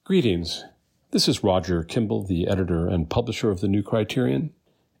Greetings. This is Roger Kimball, the editor and publisher of the New Criterion,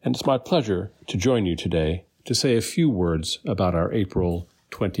 and it's my pleasure to join you today to say a few words about our April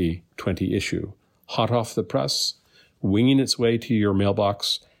 2020 issue, hot off the press, winging its way to your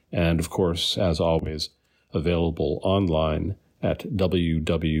mailbox, and of course, as always, available online at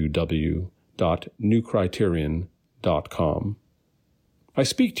www.newcriterion.com. I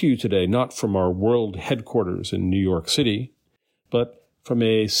speak to you today not from our world headquarters in New York City, but from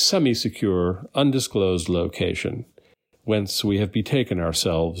a semi-secure, undisclosed location, whence we have betaken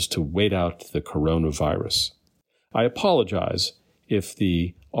ourselves to wait out the coronavirus. I apologize if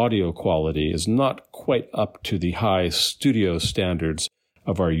the audio quality is not quite up to the high studio standards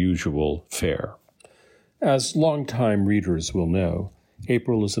of our usual fare. As longtime readers will know,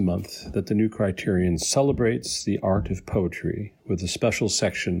 April is a month that the New Criterion celebrates the art of poetry with a special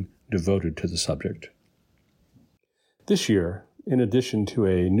section devoted to the subject. This year, in addition to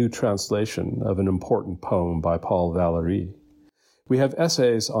a new translation of an important poem by Paul Valéry, we have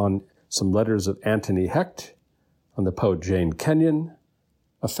essays on some letters of Anthony Hecht, on the poet Jane Kenyon,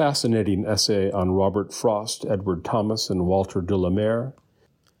 a fascinating essay on Robert Frost, Edward Thomas, and Walter de la Mare,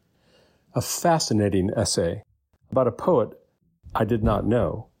 a fascinating essay about a poet I did not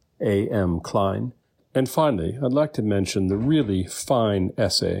know, A.M. Klein. And finally, I'd like to mention the really fine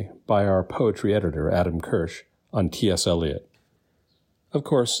essay by our poetry editor, Adam Kirsch, on T.S. Eliot. Of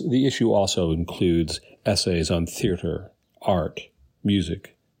course, the issue also includes essays on theater, art,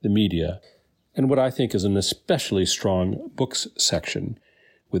 music, the media, and what I think is an especially strong books section,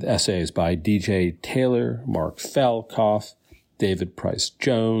 with essays by D.J. Taylor, Mark Falkoff, David Price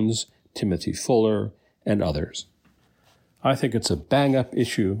Jones, Timothy Fuller, and others. I think it's a bang-up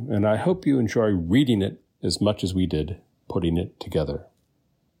issue, and I hope you enjoy reading it as much as we did putting it together.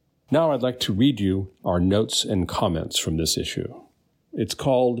 Now I'd like to read you our notes and comments from this issue. It's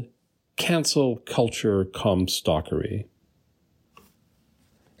called Cancel Culture Comstockery.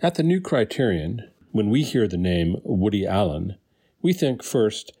 At the New Criterion, when we hear the name Woody Allen, we think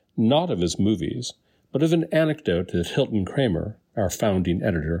first not of his movies, but of an anecdote that Hilton Kramer, our founding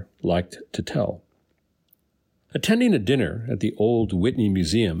editor, liked to tell. Attending a dinner at the Old Whitney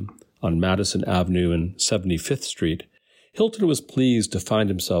Museum on Madison Avenue and 75th Street, Hilton was pleased to find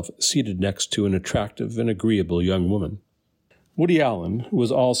himself seated next to an attractive and agreeable young woman. Woody Allen was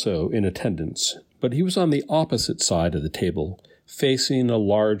also in attendance, but he was on the opposite side of the table, facing a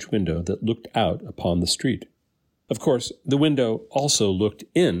large window that looked out upon the street. Of course, the window also looked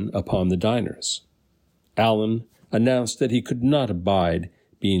in upon the diners. Allen announced that he could not abide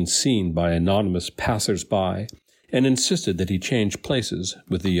being seen by anonymous passers-by, and insisted that he change places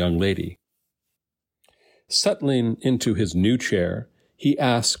with the young lady. Settling into his new chair, he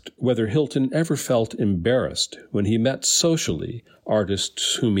asked whether Hilton ever felt embarrassed when he met socially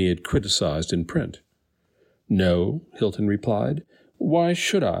artists whom he had criticized in print. "No," Hilton replied. "Why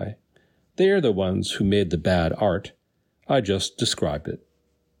should I? They are the ones who made the bad art. I just described it."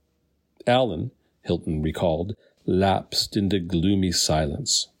 Allen, Hilton recalled, lapsed into gloomy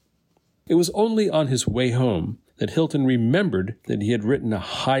silence. It was only on his way home that Hilton remembered that he had written a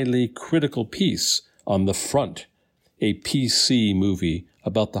highly critical piece on The Front, a PC movie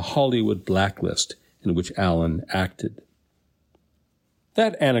about the Hollywood blacklist in which Allen acted.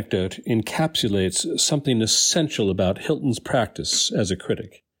 That anecdote encapsulates something essential about Hilton's practice as a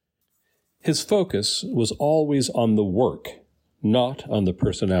critic. His focus was always on the work, not on the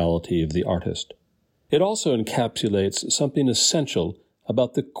personality of the artist. It also encapsulates something essential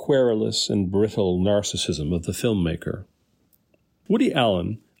about the querulous and brittle narcissism of the filmmaker. Woody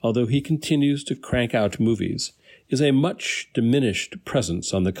Allen, although he continues to crank out movies, is a much diminished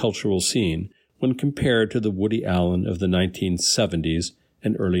presence on the cultural scene when compared to the Woody Allen of the 1970s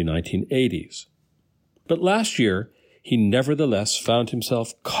and early 1980s. But last year, he nevertheless found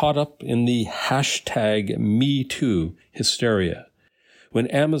himself caught up in the #MeToo hysteria, when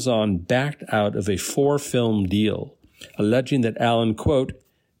Amazon backed out of a 4-film deal, alleging that Allen, quote,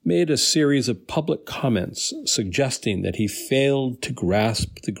 made a series of public comments suggesting that he failed to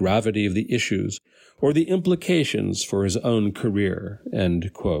grasp the gravity of the issues or the implications for his own career,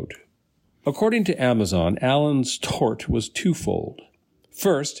 end quote. According to Amazon, Allen's tort was twofold.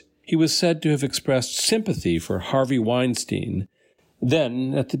 First, he was said to have expressed sympathy for Harvey Weinstein,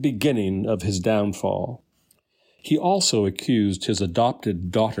 then at the beginning of his downfall. He also accused his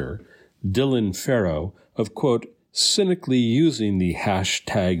adopted daughter, Dylan Farrow, of, quote, cynically using the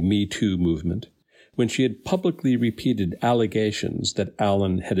 #MeToo movement when she had publicly repeated allegations that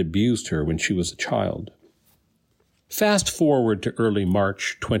Allen had abused her when she was a child. Fast forward to early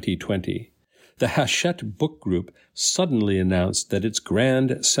March 2020. the Hachette Book Group suddenly announced that its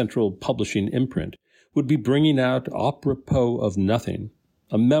Grand Central Publishing imprint would be bringing out Apropos of Nothing,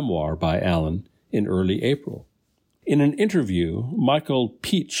 a memoir by Allen, in early April. In an interview, Michael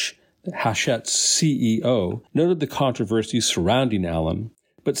Peach, Hachette's CEO, noted the controversy surrounding Allen,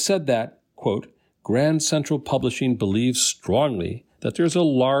 but said that, quote, Grand Central Publishing believes strongly that there's a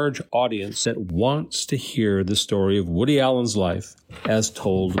large audience that wants to hear the story of Woody Allen's life as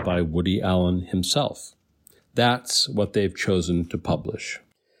told by Woody Allen himself. That's what they've chosen to publish.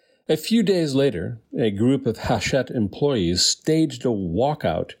 A few days later, a group of Hachette employees staged a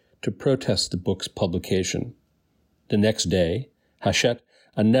walkout to protest the book's publication. The next day, Hachette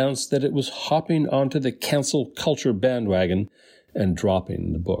announced that it was hopping onto the cancel culture bandwagon and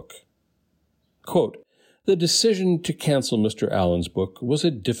dropping the book. Quote, the decision to cancel Mr. Allen's book was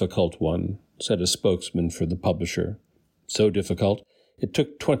a difficult one, said a spokesman for the publisher. So difficult, it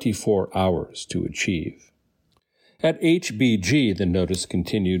took 24 hours to achieve. At HBG, the notice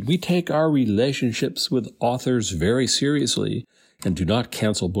continued, we take our relationships with authors very seriously and do not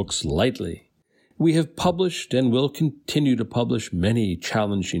cancel books lightly. We have published and will continue to publish many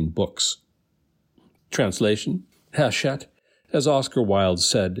challenging books. Translation, Hachette, as Oscar Wilde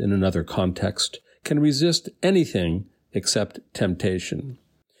said in another context, can resist anything except temptation.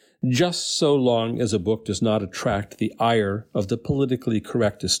 Just so long as a book does not attract the ire of the politically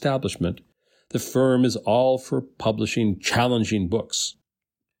correct establishment, the firm is all for publishing challenging books.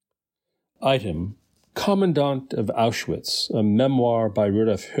 Item, Commandant of Auschwitz, a memoir by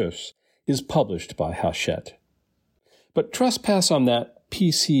Rudolf Höss, is published by Hachette. But trespass on that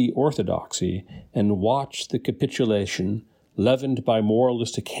PC orthodoxy and watch the capitulation, leavened by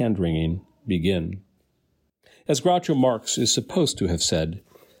moralistic hand-wringing, begin. As Groucho Marx is supposed to have said,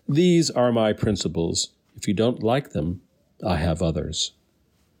 these are my principles. If you don't like them, I have others.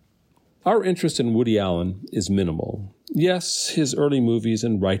 Our interest in Woody Allen is minimal. Yes, his early movies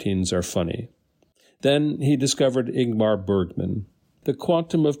and writings are funny. Then he discovered Ingmar Bergman. The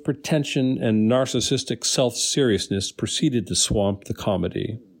quantum of pretension and narcissistic self-seriousness proceeded to swamp the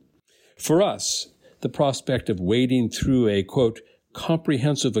comedy. For us, the prospect of wading through a, quote,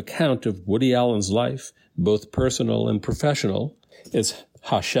 comprehensive account of Woody Allen's life, both personal and professional, as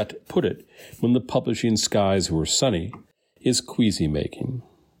Hachette put it when the publishing skies were sunny, is queasy-making.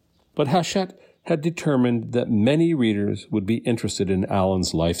 But Hachette had determined that many readers would be interested in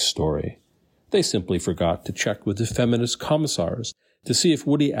Allen's life story. They simply forgot to check with the feminist commissars to see if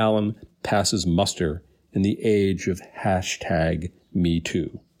Woody Allen passes muster in the age of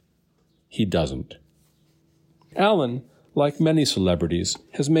 #MeToo. He doesn't. Allen, like many celebrities,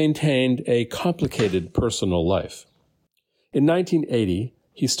 has maintained a complicated personal life. In 1980,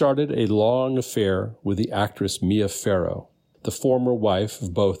 he started a long affair with the actress Mia Farrow, the former wife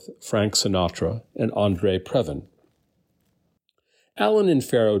of both Frank Sinatra and Andre Previn. Allen and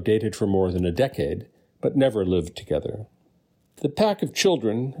Farrow dated for more than a decade, but never lived together. The pack of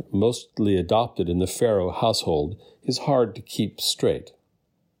children, mostly adopted in the Farrow household, is hard to keep straight.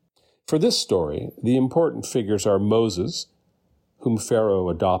 For this story, the important figures are Moses, whom Farrow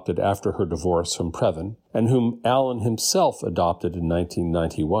adopted after her divorce from Previn, and whom Allen himself adopted in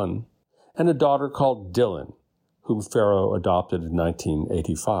 1991, and a daughter called Dylan, whom Farrow adopted in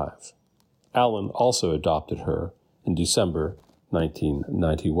 1985. Allen also adopted her in December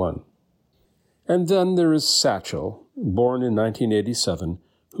 1991. And then there is Satchel, born in 1987,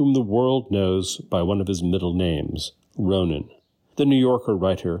 whom the world knows by one of his middle names, Ronan, the New Yorker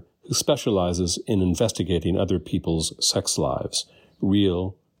writer who specializes in investigating other people's sex lives,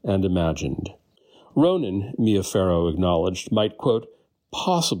 real and imagined. Ronan, Mia Farrow acknowledged, might, quote,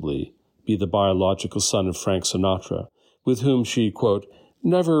 possibly be the biological son of Frank Sinatra, with whom she, quote,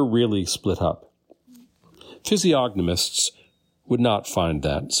 never really split up. Physiognomists would not find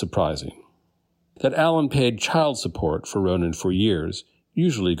that surprising. That Allen paid child support for Ronan for years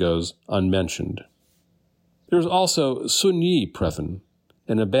usually goes unmentioned. There is also Sun-Yi Previn,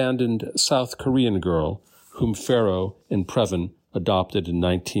 an abandoned South Korean girl whom Farrow and Previn adopted in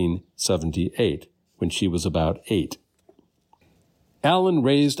 1978 when she was about 8. Allen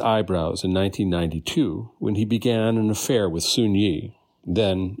raised eyebrows in 1992 when he began an affair with Sun-Yi,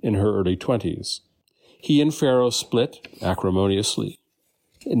 then in her early 20s. He and Farrow split acrimoniously.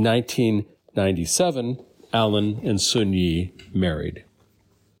 In 1997, Allen and Sun-Yi married.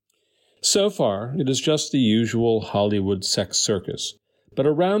 So far, it is just the usual Hollywood sex circus, but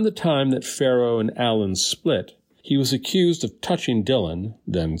around the time that Farrow and Allen split, he was accused of touching Dylan,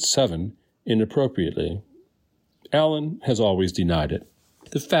 then 7, inappropriately. Allen has always denied it.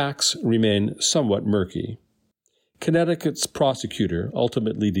 The facts remain somewhat murky. Connecticut's prosecutor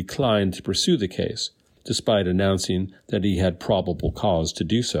ultimately declined to pursue the case, despite announcing that he had probable cause to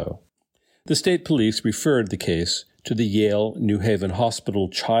do so. The state police referred the case to the Yale New Haven Hospital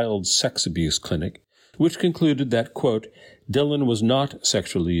Child Sex Abuse Clinic, which concluded that, quote, Dillon was not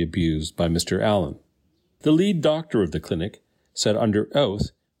sexually abused by Mr. Allen. The lead doctor of the clinic said under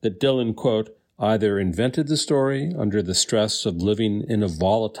oath that Dillon, quote, either invented the story under the stress of living in a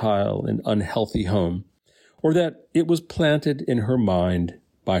volatile and unhealthy home, or that it was planted in her mind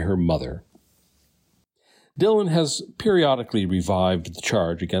by her mother. Dillon has periodically revived the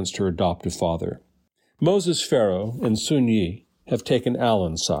charge against her adoptive father. Moses Farrow and Sun Yi have taken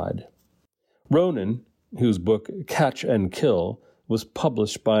Allen's side. Ronan, whose book Catch and Kill was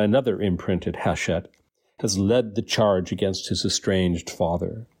published by another imprint at Hachette, has led the charge against his estranged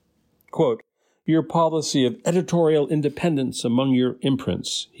father. Quote, your policy of editorial independence among your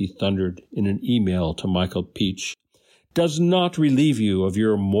imprints, he thundered in an email to Michael Peach, does not relieve you of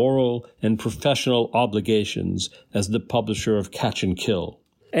your moral and professional obligations as the publisher of Catch and Kill,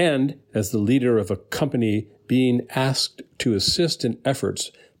 and as the leader of a company being asked to assist in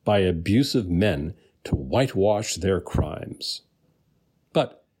efforts by abusive men to whitewash their crimes.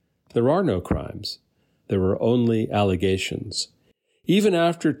 But there are no crimes. There are only allegations. Even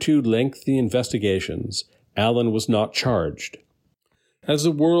after 2 lengthy investigations, Allen was not charged. As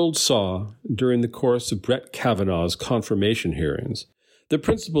the world saw during the course of Brett Kavanaugh's confirmation hearings, the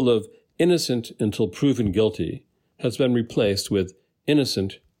principle of innocent until proven guilty has been replaced with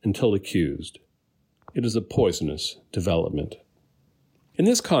innocent until accused. It is a poisonous development. In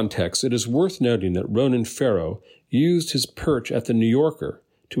this context, it is worth noting that Ronan Farrow used his perch at the New Yorker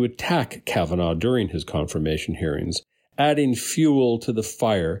to attack Kavanaugh during his confirmation hearings, adding fuel to the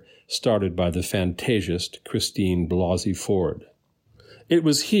fire started by the fantasist Christine Blasey Ford. It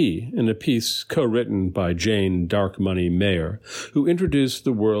was he, in a piece co-written by Jane Dark Money Mayer, who introduced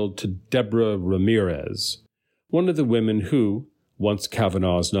the world to Deborah Ramirez, one of the women who, once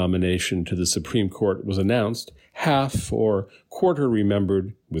Kavanaugh's nomination to the Supreme Court was announced, half or quarter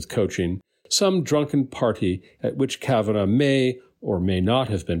remembered, with coaching, some drunken party at which Kavanaugh may or may not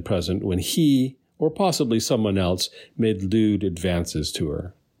have been present when he, or possibly someone else, made lewd advances to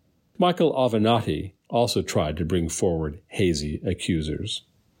her. Michael Avenatti also tried to bring forward hazy accusers.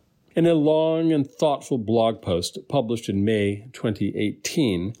 In a long and thoughtful blog post published in May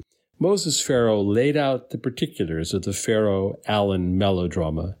 2018, Moses Farrow laid out the particulars of the Farrow-Allen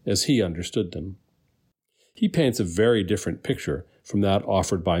melodrama as he understood them. He paints a very different picture from that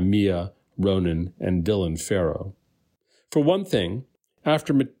offered by Mia, Ronan, and Dylan Farrow. For one thing,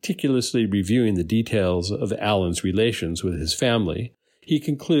 after meticulously reviewing the details of Allen's relations with his family, he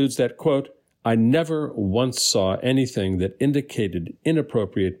concludes that, quote, I never once saw anything that indicated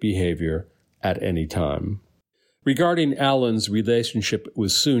inappropriate behavior at any time. Regarding Allen's relationship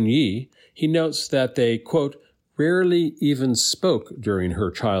with Sun Yi, he notes that they, quote, rarely even spoke during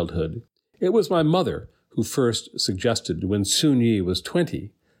her childhood. It was my mother who first suggested, when Sun Yi was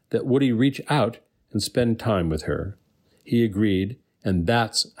 20, that Woody reach out and spend time with her. He agreed, and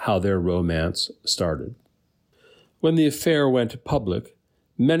that's how their romance started. When the affair went public,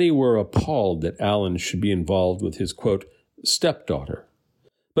 many were appalled that Allen should be involved with his, quote, stepdaughter.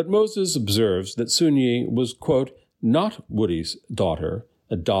 But Moses observes that Sun Yi was, quote, not Woody's daughter,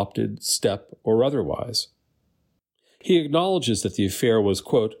 adopted, step, or otherwise. He acknowledges that the affair was,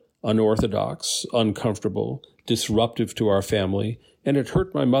 quote, unorthodox, uncomfortable, disruptive to our family, and it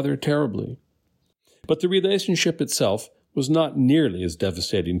hurt my mother terribly. But the relationship itself was not nearly as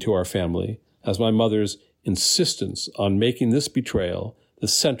devastating to our family as my mother's insistence on making this betrayal the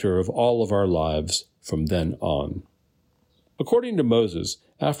center of all of our lives from then on. According to Moses,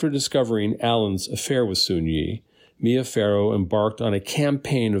 after discovering Allen's affair with Sun Yi, Mia Farrow embarked on a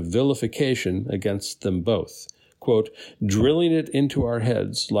campaign of vilification against them both, quote, drilling it into our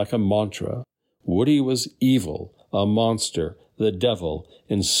heads like a mantra. Woody was evil, a monster, the devil,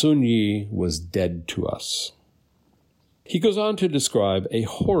 and Sun Yi was dead to us. He goes on to describe a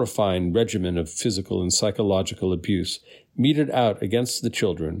horrifying regimen of physical and psychological abuse meted out against the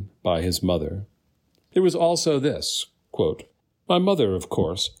children by his mother. There was also this, quote, my mother, of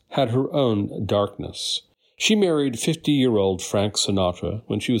course, had her own darkness. She married 50-year-old Frank Sinatra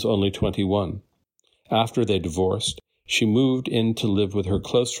when she was only 21. After they divorced, she moved in to live with her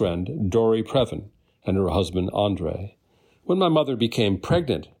close friend, Dory Previn, and her husband, Andre. When my mother became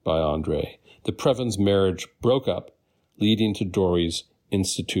pregnant by Andre, the Previns' marriage broke up, leading to Dory's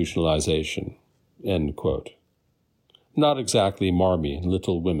institutionalization, end quote. Not exactly marmy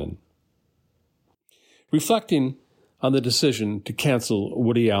Little Women. Reflecting on the decision to cancel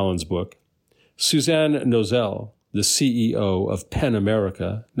Woody Allen's book, Suzanne Nozell, the CEO of PEN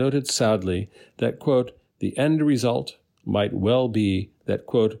America, noted sadly that, quote, the end result might well be that,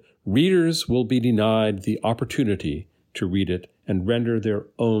 quote, readers will be denied the opportunity to read it and render their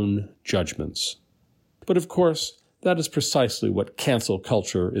own judgments. But of course, that is precisely what cancel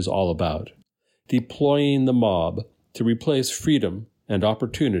culture is all about, deploying the mob to replace freedom and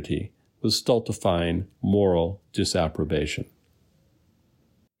opportunity with stultifying moral disapprobation.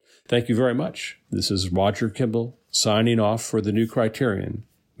 Thank you very much. This is Roger Kimball signing off for the New Criterion.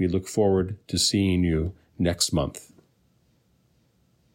 We look forward to seeing you next month.